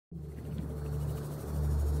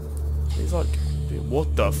He's like,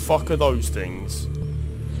 what the fuck are those things?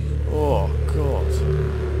 Oh god.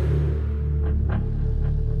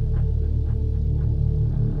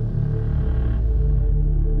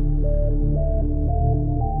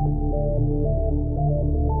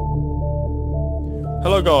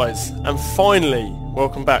 Hello guys, and finally,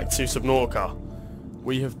 welcome back to Subnautica.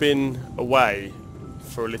 We have been away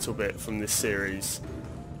for a little bit from this series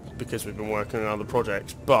because we've been working on other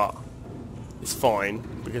projects, but it's fine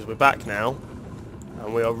because we're back now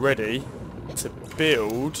and we are ready to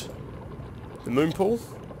build the Moonpool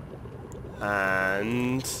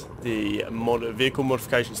and the Vehicle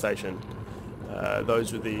Modification Station.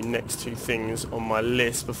 Those were the next two things on my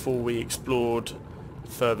list before we explored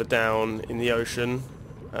further down in the ocean.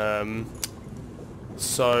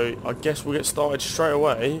 So I guess we'll get started straight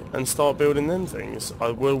away and start building them things. I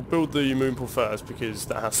will build the Moonpool first because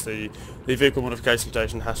that has to, the Vehicle Modification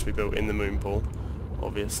Station has to be built in the Moonpool,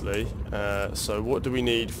 obviously. So what do we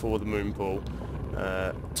need for the Moonpool?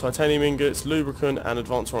 Titanium ingots, lubricant and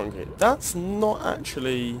advanced wiring kit. That's not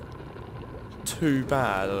actually too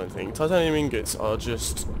bad, I don't think. Titanium ingots are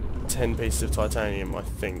just 10 pieces of titanium, I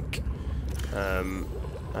think.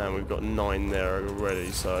 And we've got 9 there already,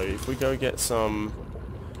 so if we go get some,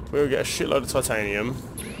 we'll get a shitload of titanium.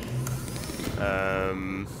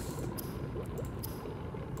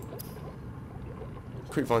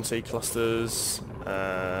 Creepvine seed clusters.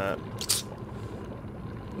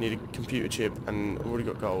 Need a computer chip, and I've already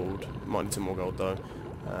got gold. Might need some more gold though.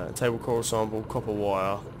 Table coral sample, copper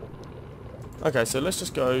wire. Okay, so let's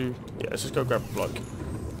just go. Yeah, let's just go grab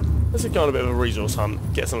let's just go on a bit of a resource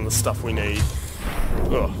hunt. Get some of the stuff we need.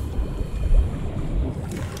 Ugh.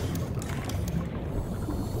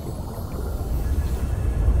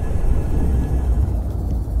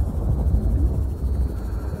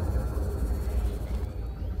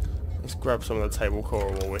 Let's grab some of the table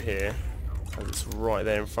coral while we're here, as it's right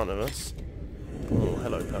there in front of us. Oh,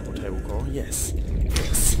 hello, purple table coral. Yes,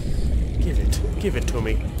 yes. Give it to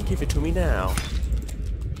me. Give it to me now.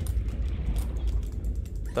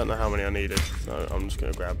 Don't know how many I needed, so I'm just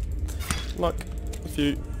gonna grab like a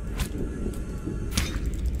few.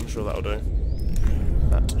 I'm sure that'll do.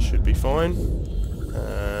 That should be fine.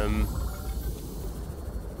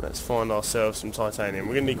 Let's find ourselves some titanium.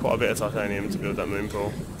 We're gonna need quite a bit of titanium to build that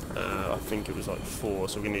Moonpool. I think it was like 4,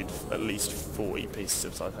 so we need at least 40 pieces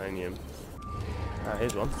of titanium. Ah,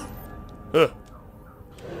 here's one. Ugh.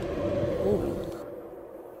 Ooh.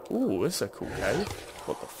 Ooh, this is a cool cave.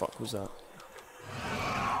 What the fuck was that?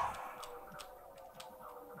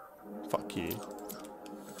 Fuck you.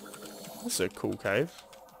 This is a cool cave.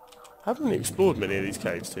 I haven't really explored many of these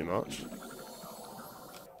caves too much.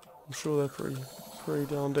 I'm sure they're pretty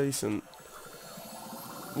darn decent.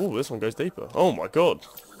 Ooh, this one goes deeper. Oh my god.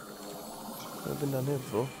 I've been down here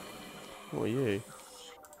before. What are you?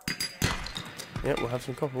 Yep, we'll have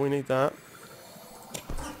some copper. We need that.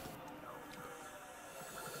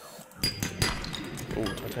 Oh,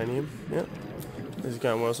 titanium. Yep. This is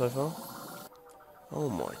going well so far. Oh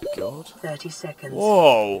my god. 30 seconds.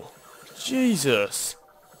 Whoa! Jesus!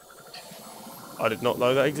 I did not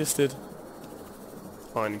know that existed.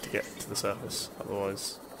 I need to get to the surface,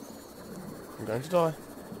 otherwise I'm going to die.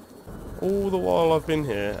 All the while I've been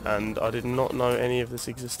here, and I did not know any of this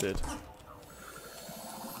existed.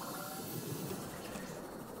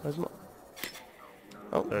 Where's my...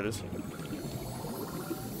 Oh, there it is.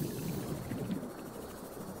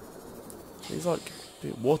 He's like...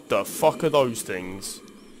 What the fuck are those things?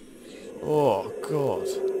 Oh god.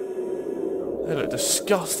 They look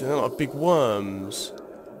disgusting. They're like big worms.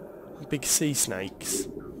 Big sea snakes.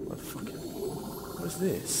 What the fuck? What is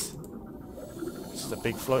this? This is a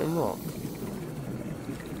big floating rock.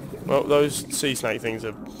 Well, those sea snake things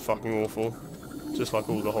are fucking awful. Just like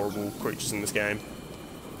all the horrible creatures in this game.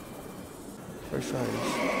 Very strange.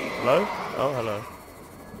 Hello? Oh, hello.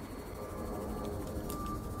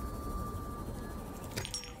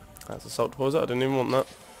 That's a salt deposit. I didn't even want that.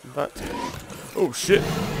 In fact. Oh shit!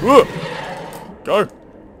 Whoa! Go!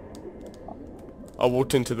 I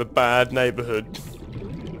walked into the bad neighbourhood.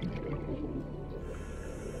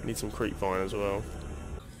 Need some creep vine as well.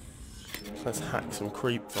 Let's hack some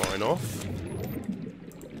creep vine off.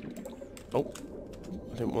 Oh,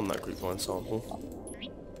 I didn't want that creep vine sample.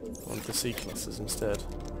 I wanted the sea clusters instead.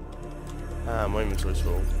 Ah, my inventory's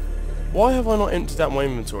full. Why have I not emptied out my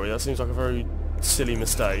inventory? That seems like a very silly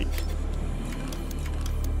mistake.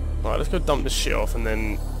 Right, let's go dump this shit off and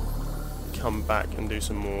then come back and do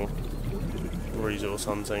some more resource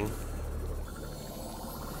hunting.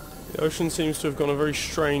 The ocean seems to have gone a very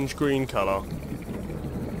strange green colour.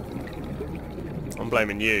 I'm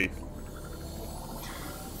blaming you.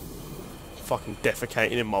 fucking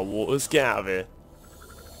defecating in my waters. Get out of here.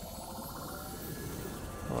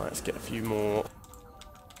 Alright, let's get a few more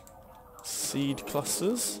seed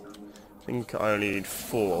clusters. I think I only need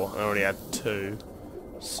 4. I already had 2.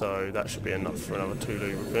 So that should be enough for another 2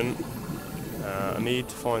 lubricant. I need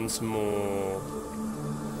to find some more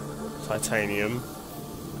titanium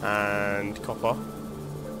and copper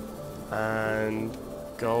and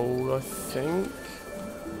gold, I think.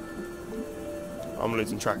 I'm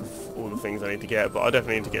losing track of all the things I need to get, but I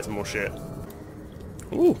definitely need to get some more shit.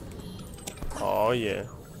 Ooh! Oh yeah.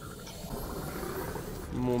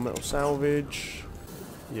 More metal salvage.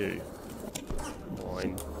 You.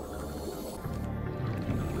 Mine.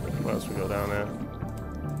 What else we got down there?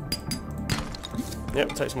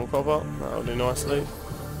 Yep, take some more copper. That'll do nicely.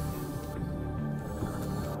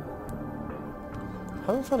 I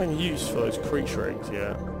haven't found any use for those creature eggs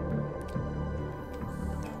yet.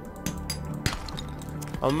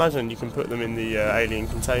 I imagine you can put them in the alien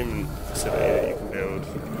containment facility that you can build.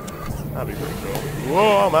 That'd be pretty cool.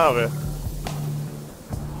 Whoa, I'm out of here.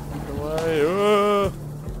 Get away. Whoa.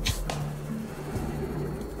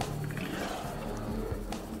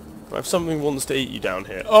 If something wants to eat you down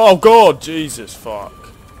here. Oh god, Jesus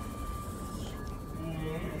fuck.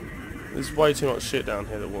 There's way too much shit down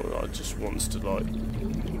here that just wants to like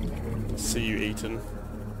see you eaten.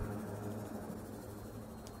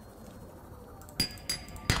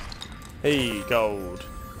 Hey, gold.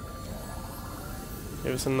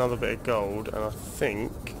 Give us another bit of gold, and I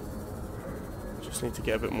think just need to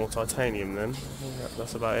get a bit more titanium then.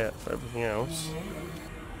 That's about it for everything else.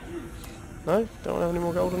 No? Don't have any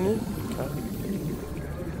more gold on you? Okay.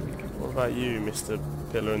 What about you, Mr.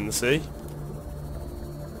 Pillar in the Sea?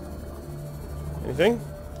 Anything?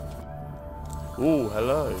 Ooh,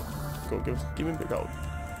 hello. Go on, give me a bit of gold.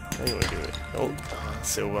 How you want to do it? Oh,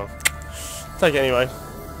 silver. Take it anyway.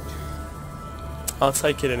 I'll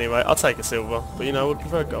take it anyway. I'll take a silver, but you know, I would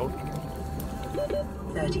prefer gold.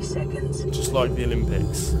 30 seconds. Just like the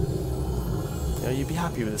Olympics. You know, you'd be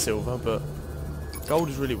happy with the silver, but gold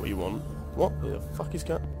is really what you want. What the fuck is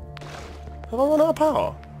going? Have I run out of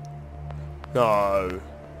power? No.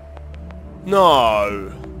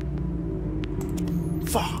 No.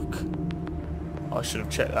 Fuck. I should have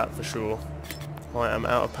checked that for sure. I am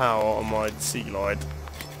out of power on my sea glide.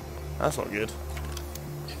 That's not good.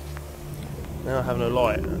 Now I have no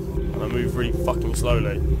light, and I move really fucking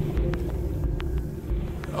slowly.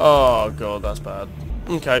 Oh god, that's bad.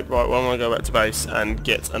 Okay, right, well I'm going to go back to base and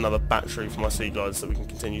get another battery for my sea glide so we can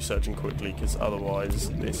continue searching quickly, because otherwise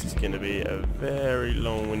this is going to be a very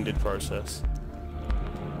long-winded process.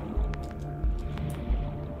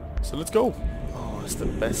 So let's go! Oh, it's the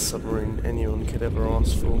best submarine anyone could ever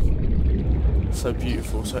ask for. So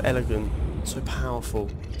beautiful, so elegant, so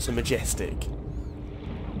powerful, so majestic.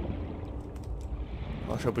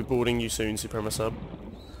 I shall be boarding you soon, Suprema Sub.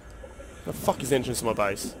 The fuck is the entrance to my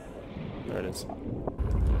base? There it is.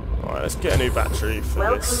 Alright, let's get a new battery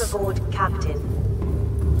for this. Welcome aboard, Captain.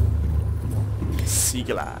 Sea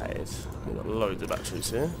Glide. We've got loads of batteries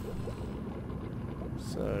here.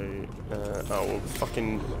 So, oh, we'll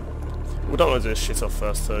fucking... We'll download this shit off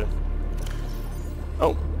first too.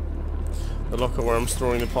 Oh! The locker where I'm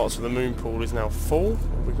storing the parts of the Moonpool is now full.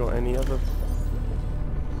 Have we got any other...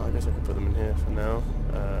 I guess I could put them in here for now.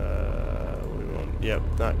 What do we want? Yep,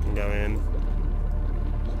 that can go in.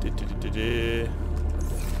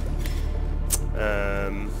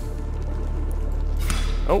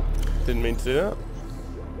 Oh, didn't mean to do that.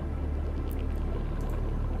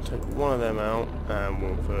 Take one of them out and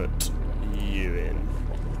we'll put you in.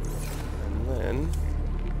 And then...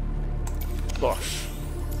 Bosh.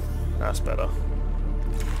 That's better.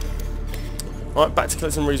 Alright, back to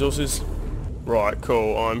collect some resources. Right,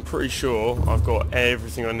 cool. I'm pretty sure I've got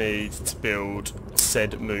everything I need to build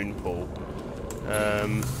said Moonpool.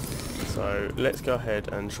 So let's go ahead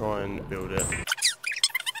and try and build it.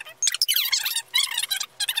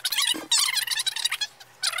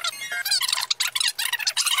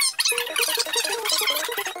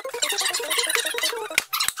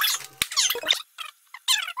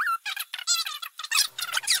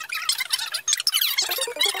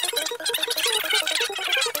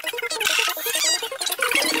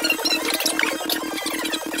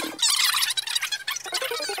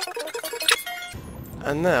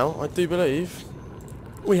 And now, I do believe,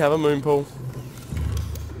 we have a Moonpool.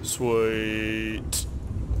 Sweet.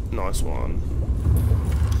 Nice one.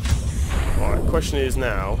 Right, question is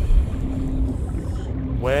now,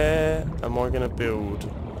 where am I going to build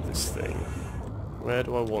this thing? Where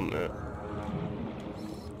do I want it?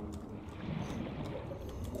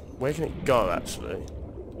 Where can it go, actually?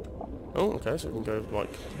 Oh, okay, so it can go,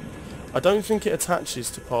 like, I don't think it attaches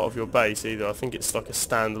to part of your base either. I think it's like a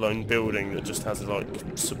standalone building that just has like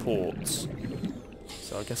supports.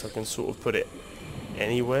 So I guess I can sort of put it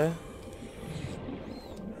anywhere.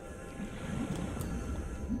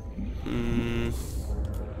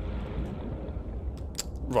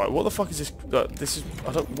 Right, what the fuck is this? What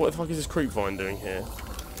the fuck is this creep vine doing here?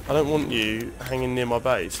 I don't want you hanging near my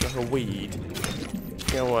base like a weed.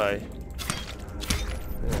 Get away.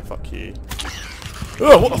 Yeah, fuck you.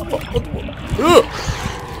 Oh, what the fuck? What?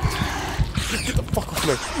 Get the fuck off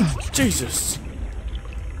me! Jesus!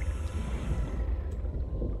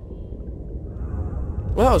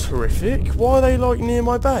 Well, that was horrific. Why are they like near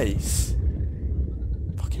my base?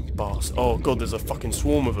 Fucking bastard. Oh god, there's a fucking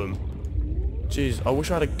swarm of them. Jeez, I wish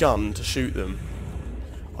I had a gun to shoot them.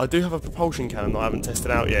 I do have a propulsion cannon that I haven't tested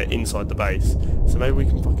out yet inside the base. So maybe we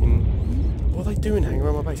can fucking... What are they doing hanging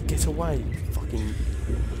around my base? Get away, fucking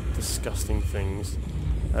disgusting things.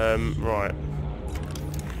 Right.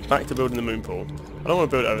 Back to building the moon pool. I don't want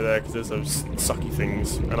to build it over there because there's those sucky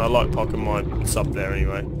things. And I like parking my sub there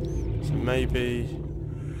anyway. So maybe...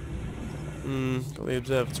 got the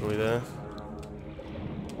observatory there.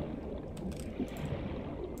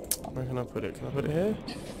 Where can I put it? Can I put it here?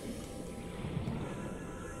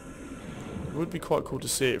 It would be quite cool to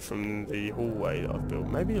see it from the hallway that I've built.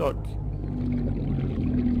 Maybe like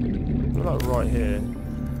right here.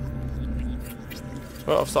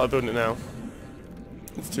 Well, I've started building it now.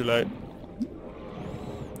 It's too late.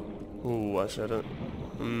 Ooh, actually I don't...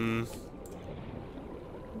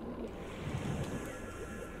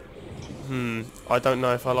 I don't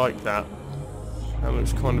know if I like that. That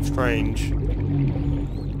looks kind of strange.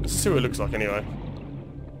 Let's see what it looks like anyway.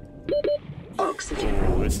 Oxygen.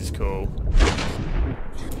 Ooh, this is cool.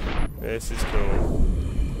 This is cool.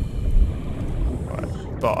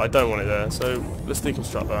 Right, but I don't want it there, so let's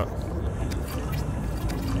deconstruct that.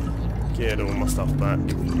 Get all my stuff back.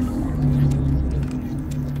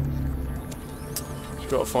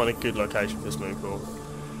 Got to find a good location for this Moonpool.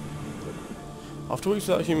 After weeks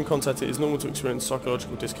without human contact, it is normal to experience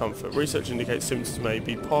psychological discomfort. Research indicates symptoms may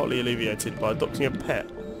be partly alleviated by adopting a pet.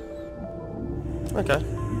 Okay.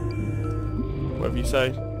 Whatever you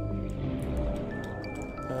say.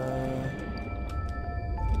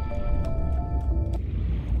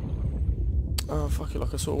 Oh fuck it!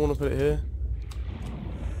 Like I sort of want to put it here.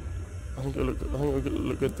 I think it'll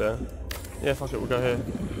look good there. Yeah, fuck it. We'll go here.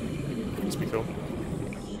 Let's be cool.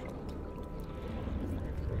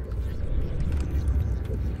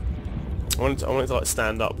 I want it to like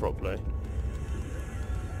stand up properly.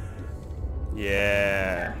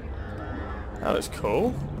 Yeah. That looks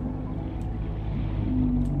cool.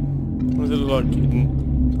 What does it look like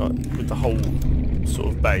with the whole sort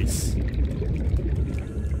of base?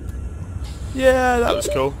 Yeah, that looks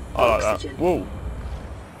cool. I like that. Whoa.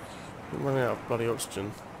 I'm running out of bloody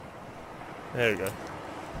oxygen. There we go.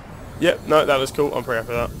 Yep, no, that looks cool. I'm pretty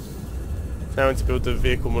happy with that. Now I need to build the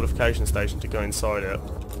vehicle modification station to go inside it.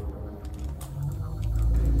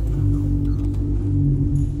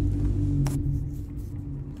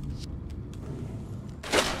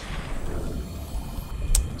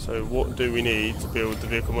 So what do we need to build the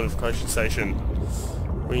vehicle modification station?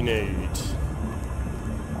 We need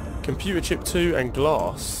computer chip 2 and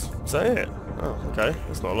glass. Is that it? Oh, okay.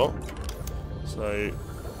 That's not a lot. So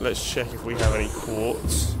let's check if we have any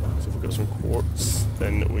quartz. So if we've got some quartz,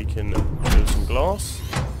 then we can build some glass.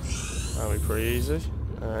 That'll be pretty easy.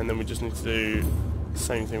 And then we just need to do the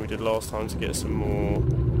same thing we did last time to get some more...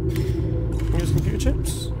 Can we get some computer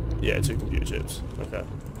chips? Yeah, 2 computer chips. Okay.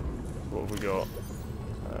 What have we got?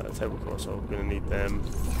 Tablecloth, so we're going to need them.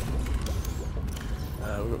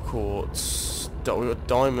 We've got quartz, we've got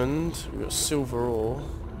diamond, we've got silver ore.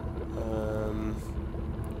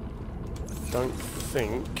 Don't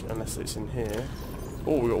think, unless it's in here.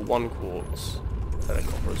 Oh, we've got 1 quartz. And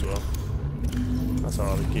copper as well. That's our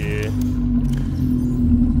other gear.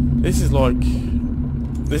 This is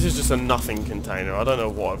just a nothing container. I don't know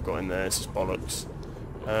what I've got in there, it's just bollocks.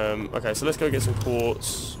 Okay, so let's go get some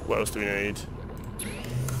quartz. What else do we need?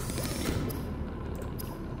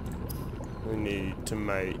 We need to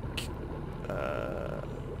make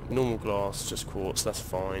normal glass, just quartz, that's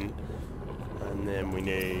fine. And then we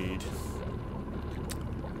need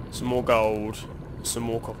some more gold, some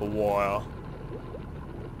more copper wire.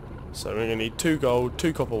 So we're going to need 2 gold,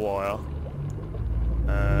 2 copper wire,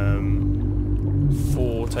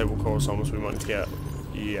 4 table coral samples, we might get,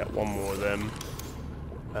 yeah, 1 more of them.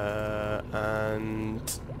 And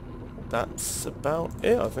that's about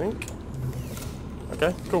it, I think.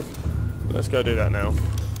 Okay, cool. Let's go do that now.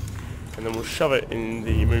 And then we'll shove it in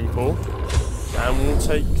the moon pool. And we'll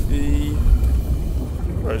take the...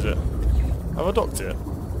 Where is it? Have I docked it?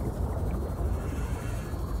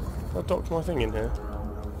 I docked my thing in here.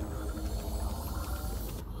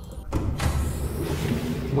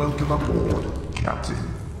 Welcome aboard, Captain.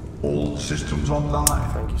 All systems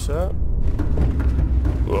online. Thank you, sir.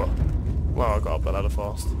 Ugh. Wow, I got up that ladder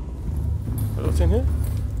fast. Have I docked in here?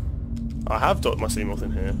 I have docked my Seamoth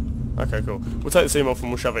in here. Okay, cool. We'll take the Seamoth and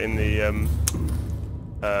we'll shove it in the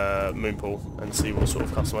Moonpool and see what sort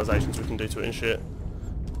of customizations we can do to it and shit.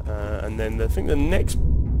 And then I think the next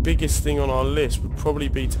biggest thing on our list would probably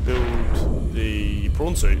be to build the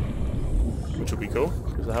prawn suit, which will be cool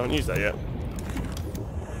because I haven't used that yet.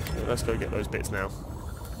 So let's go get those bits now.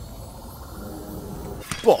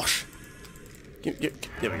 Bosh! There we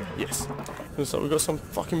go. Yes. Looks like we've got some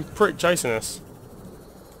fucking prick chasing us.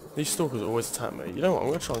 These stalkers always attack me. You know what? I'm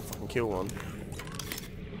gonna try and fucking kill one.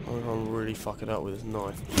 I'm gonna really fuck it up with his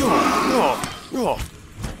knife.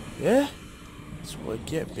 Yeah? That's what I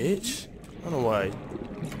get, bitch. Run away.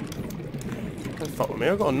 Don't fuck with me.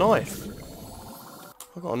 I've got a knife.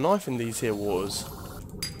 I've got a knife in these here waters.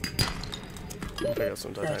 Pick up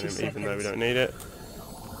some titanium even though we don't need it.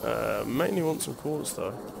 Mainly want some quartz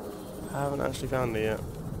though. I haven't actually found it yet.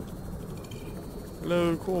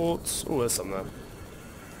 Hello, quartz. Oh, there's some there.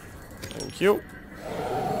 Thank you.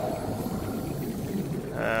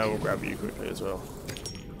 And we'll grab you quickly as well.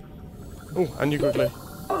 Oh, and you quickly.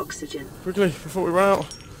 Oxygen. Quickly, before we run out.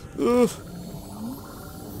 Ugh.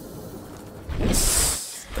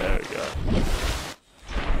 Yes. There we go.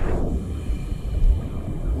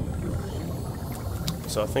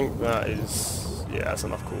 So I think that is... yeah, that's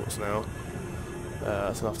enough quartz now.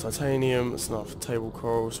 That's enough titanium, that's enough table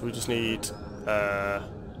coral, so we just need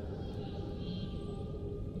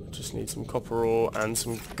some copper ore and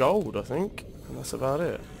some gold, I think. And that's about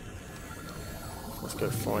it. Let's go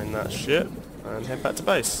find that shit and head back to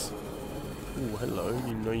base. Ooh, hello,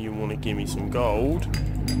 you know you want to give me some gold.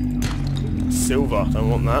 Silver,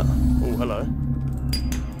 don't want that. Oh, hello.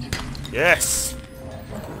 Yes!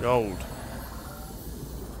 Fucking gold.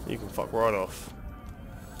 You can fuck right off.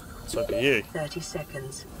 So can you. 30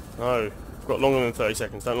 seconds. No, I've got longer than 30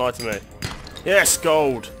 seconds, don't lie to me. Yes,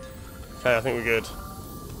 gold! Okay, I think we're good.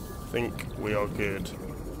 I think we are good.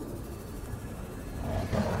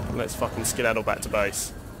 Let's fucking skedaddle back to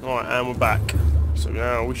base. Alright, and we're back. So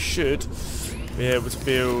now we should be able to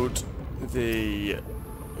build the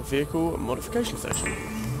Vehicle Modification Station.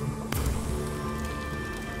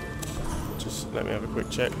 Just let me have a quick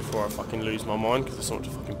check before I fucking lose my mind because there's so much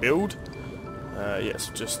to fucking build. Yes,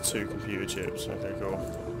 just 2 computer chips. Okay, cool.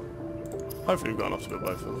 Hopefully we've got enough to build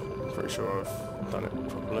both of them. I'm pretty sure I've done it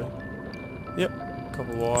properly. Yep,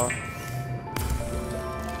 copper wire.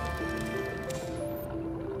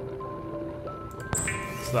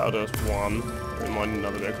 So that'll do us 1. We might need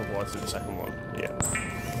another bit of copper wire to do the second one. Yeah.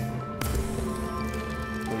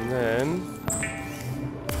 And then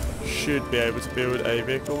should be able to build a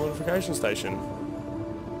vehicle modification station.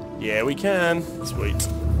 Yeah, we can. Sweet.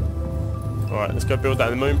 Alright, let's go build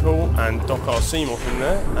that in the Moonpool and dock our Seamoth in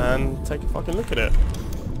there and take a fucking look at it.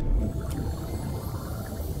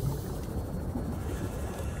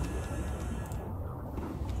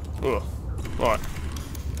 Ugh. Right.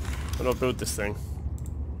 How do I build this thing?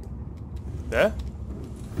 There?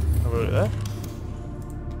 I'll build it there?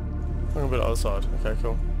 I'm gonna build it on the other side. Okay,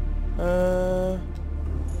 cool.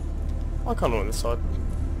 I can't on this side.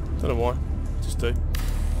 Don't know why. Just do.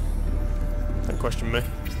 Don't question me.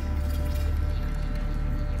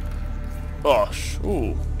 Bosh.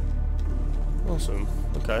 Ooh. Awesome.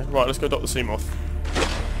 Okay, right, let's go dock the Seamoth.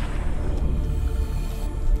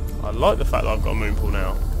 I like the fact that I've got a Moonpool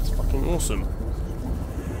now. It's fucking awesome.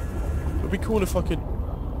 It would be cool if I could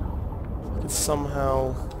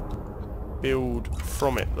somehow build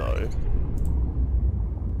from it though.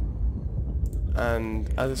 And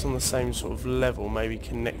as it's on the same sort of level, maybe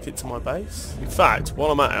connect it to my base. In fact, while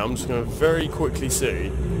I'm at it, I'm just going to very quickly see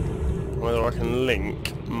whether I can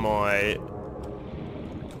link my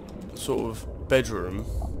sort of bedroom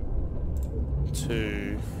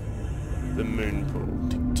to the Moonpool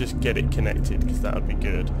to just get it connected, because that would be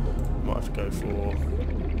good. Might have to go for...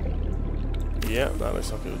 yeah, that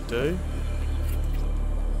looks like it would do.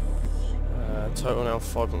 Total now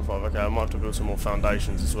 5.5. Okay, I might have to build some more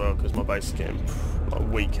foundations as well, because my base is getting like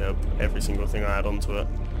weaker every single thing I add onto it.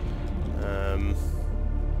 Add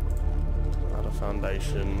a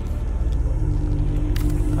foundation.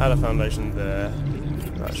 Add a foundation there.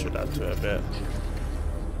 That should add to it a bit.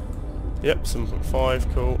 Yep,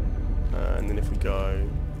 7.5, cool. And then if we go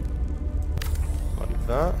like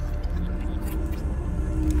that,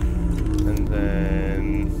 and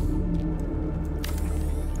then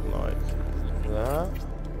like that,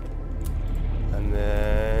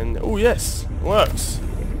 yes, it works.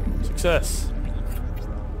 Success.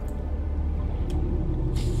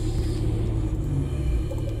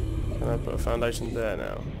 Can I put a foundation there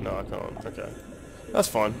now? No, I can't. Okay. That's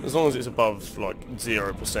fine. As long as it's above, like,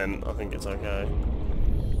 0%, I think it's okay.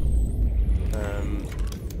 I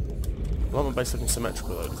like my base looking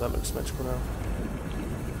symmetrical, though. Does that look symmetrical now?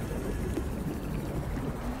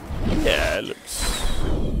 Yeah, it looks...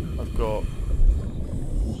 I've got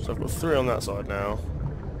 3 on that side now.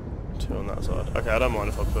 2 on that side. Okay, I don't mind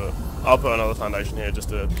if I put... I'll put another foundation here just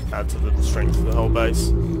to add to the strength of the whole base.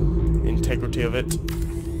 The integrity of it.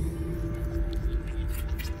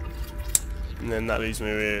 And then that leaves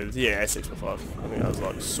me with, yeah, 6x5. I think that was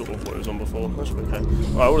like sort of what it was on before. That should be okay.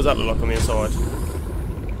 Alright, what does that look like on the inside?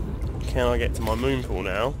 Can I get to my moon pool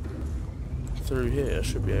now? Through here,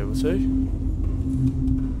 should be able to.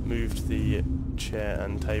 Moved the chair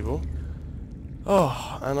and table.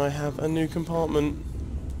 Oh, and I have a new compartment.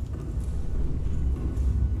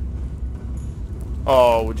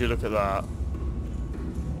 Oh, would you look at that?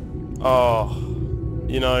 Oh,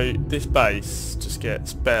 you know, this base just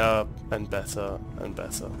gets better and better and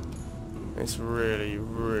better. It's really,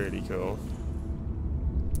 really cool.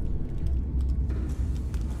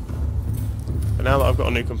 But now that I've got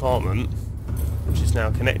a new compartment, which is now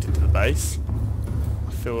connected to the base,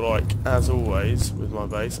 I feel like, as always with my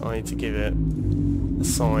base, I need to give it a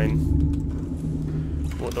sign.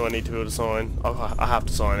 What do I need to build a sign? Oh, I have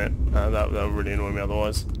to sign it. That would really annoy me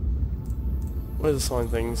otherwise. Where's the sign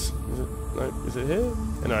things? Is it, no, is it here?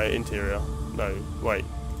 No, interior. No, wait.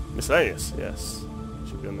 Miscellaneous, yes.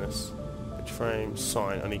 Should be on this. Picture frame,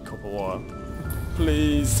 sign. I need copper wire.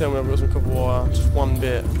 Please tell me I've got some copper wire. Just one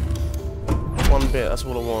bit. One bit, that's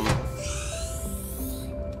all I want.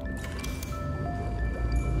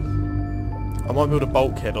 I might build a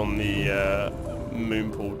bulkhead on the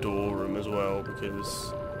Moonpool door room as well,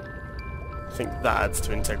 because I think that adds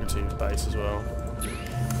to integrity of the base as well.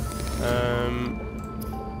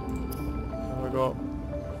 Have I got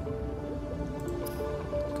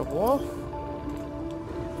copper ore?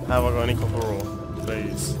 Have I got any copper ore?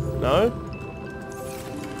 Please. No?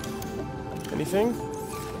 Anything?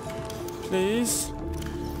 Please?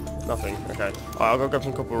 Nothing. Okay. Alright, I'll go grab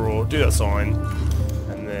some copper ore, do that sign,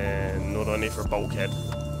 and then what do I need for a bulkhead? I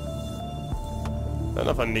don't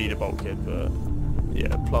know if I need a bulkhead, but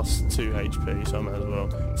yeah, plus 2 HP, so I might as well.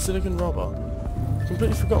 Silicon rubber.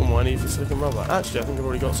 Completely forgotten what I need for silicon rubber. Actually, I think I've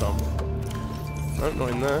already got some. Nope, not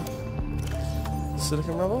in there.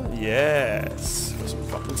 Silicon rubber? Yes! Got some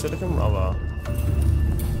fucking silicon rubber.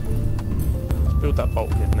 Let's build that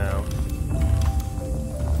bulkhead now.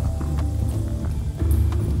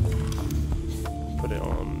 Put it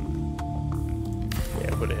on...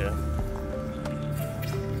 yeah, put it here.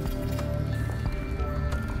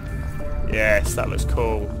 Yes, that looks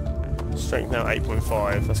cool. Strength now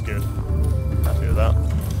 8.5, that's good. Happy with that.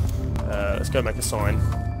 Let's go make a sign.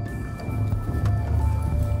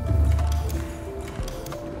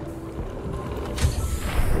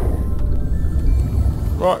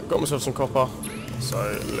 Right, got myself some copper.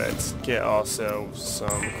 So let's get ourselves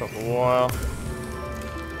some copper wire.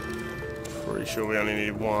 Pretty sure we only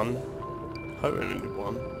needed one. Hope we only needed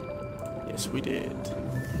one. Yes, we did.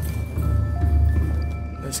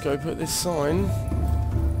 Let's go put this sign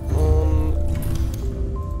on...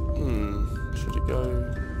 should it go...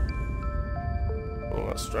 oh,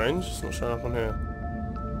 that's strange. It's not showing up on here.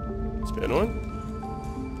 It's a bit annoying.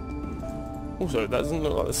 Also, that doesn't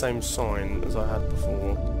look like the same sign as I had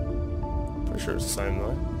before. Pretty sure it's the same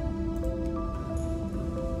though.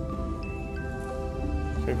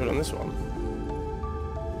 Can we put it on this one?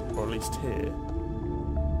 Or at least here.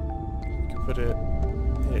 We can put it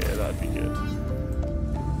here, that'd be good.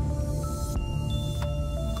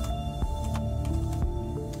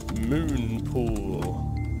 Moonpool.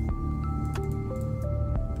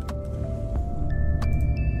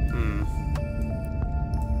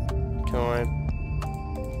 Can I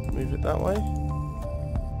move it that way?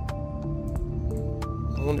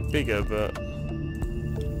 I want it bigger, but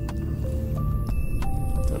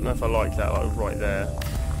don't know if I like that, like right there.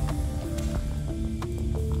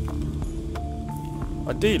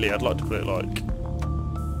 Ideally, I'd like to put it like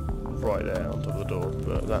right there on top of the door,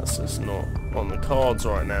 but that's just not on the cards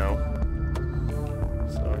right now.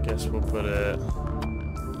 So I guess we'll put it.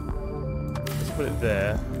 Let's put it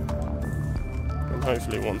there. And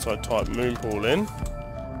hopefully once I type Moonpool in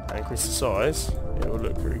and increase the size, it will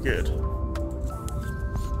look pretty good.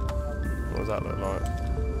 What does that look like?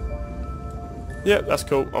 Yep, that's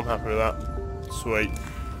cool. I'm happy with that. Sweet.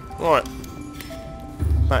 Right.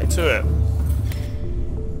 Back to it.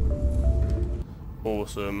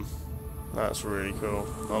 Awesome. That's really cool.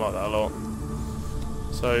 I like that a lot.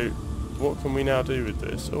 So, what can we now do with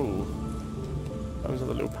this? Oh, there's a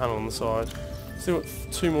little panel on the side. Still got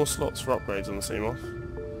 2 more slots for upgrades on the Seamoth.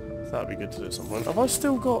 So that'd be good to do at some point. Have I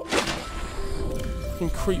still got fucking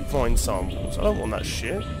creep vine samples? I don't want that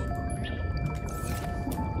shit.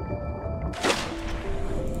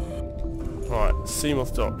 Right,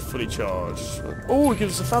 Seamoth docked, fully charged. Oh, it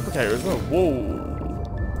gives us a fabricator as well. Whoa.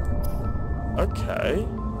 Okay.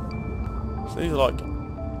 So these are like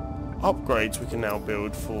upgrades we can now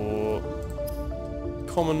build for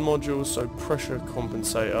common modules, so pressure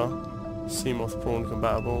compensator, Seamoth prawn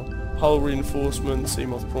compatible, hull reinforcement,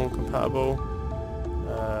 Seamoth prawn compatible,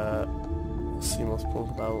 Seamoth prawn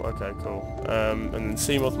compatible, okay cool, and then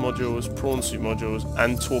Seamoth modules, prawn suit modules,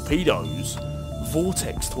 and torpedoes,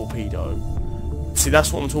 vortex torpedo. See,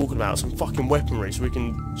 that's what I'm talking about, some fucking weaponry so we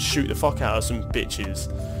can shoot the fuck out of some bitches.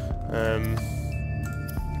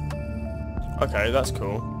 Okay, that's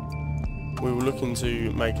cool. We were looking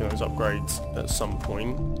to making those upgrades at some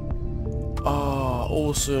point. Ah,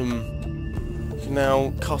 awesome. We can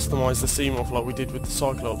now customise the Seamoth like we did with the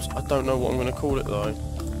Cyclops. I don't know what I'm going to call it though.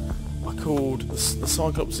 I called... The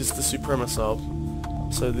Cyclops is the Suprema sub.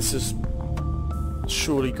 So this is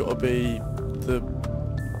surely got to be the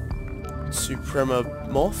Suprema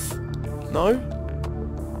Moth? No?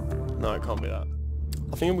 No, it can't be that.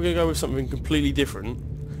 I think we're going to go with something completely different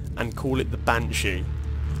and call it the Banshee.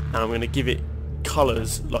 And I'm going to give it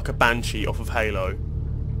colours like a Banshee off of Halo.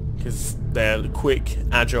 Because they're quick,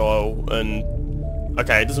 agile, and...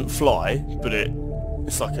 Okay, it doesn't fly, but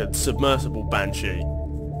it's like a submersible Banshee.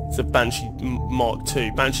 It's a Banshee Mark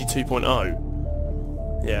II, Banshee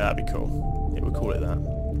 2.0. Yeah, that'd be cool. Yeah, we'll call it that.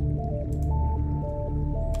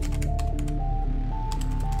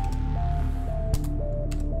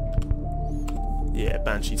 Yeah,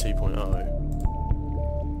 Banshee 2.0.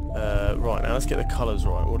 Right, now let's get the colours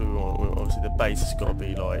right. What do we want? Obviously the base has got to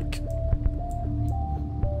be like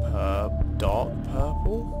dark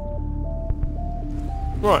purple.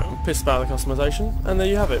 Right, I'm pissed about the customisation, and there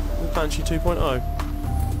you have it, the Banshee 2.0.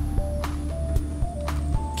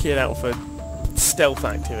 Kit out for stealth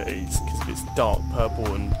activities, because it's dark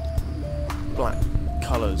purple and black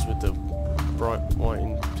colours with the bright white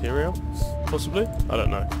interior, possibly? I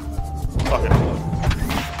don't know. Fuck it.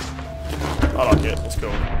 I like it, it's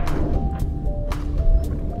cool.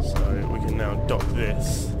 So we can now dock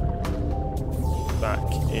this back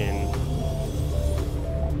in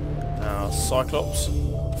our Cyclops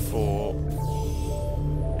for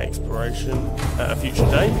exploration at a future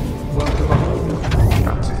date. Welcome,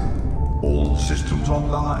 Captain. All systems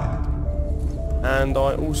online. And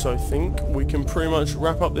I also think we can pretty much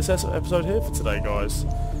wrap up this episode here for today, guys.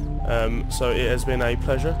 So it has been a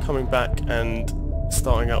pleasure coming back and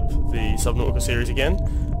starting up the Subnautica series again.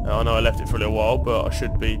 I know I left it for a little while, but I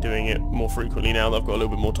should be doing it more frequently now that I've got a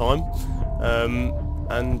little bit more time.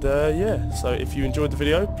 Yeah, so if you enjoyed the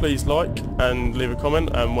video, please like and leave a comment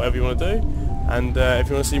and whatever you want to do. And if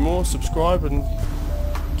you want to see more, subscribe and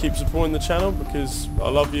keep supporting the channel, because I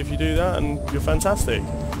love you if you do that and you're fantastic.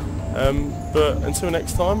 But until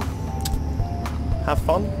next time, have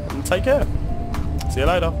fun and take care. See you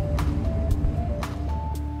later.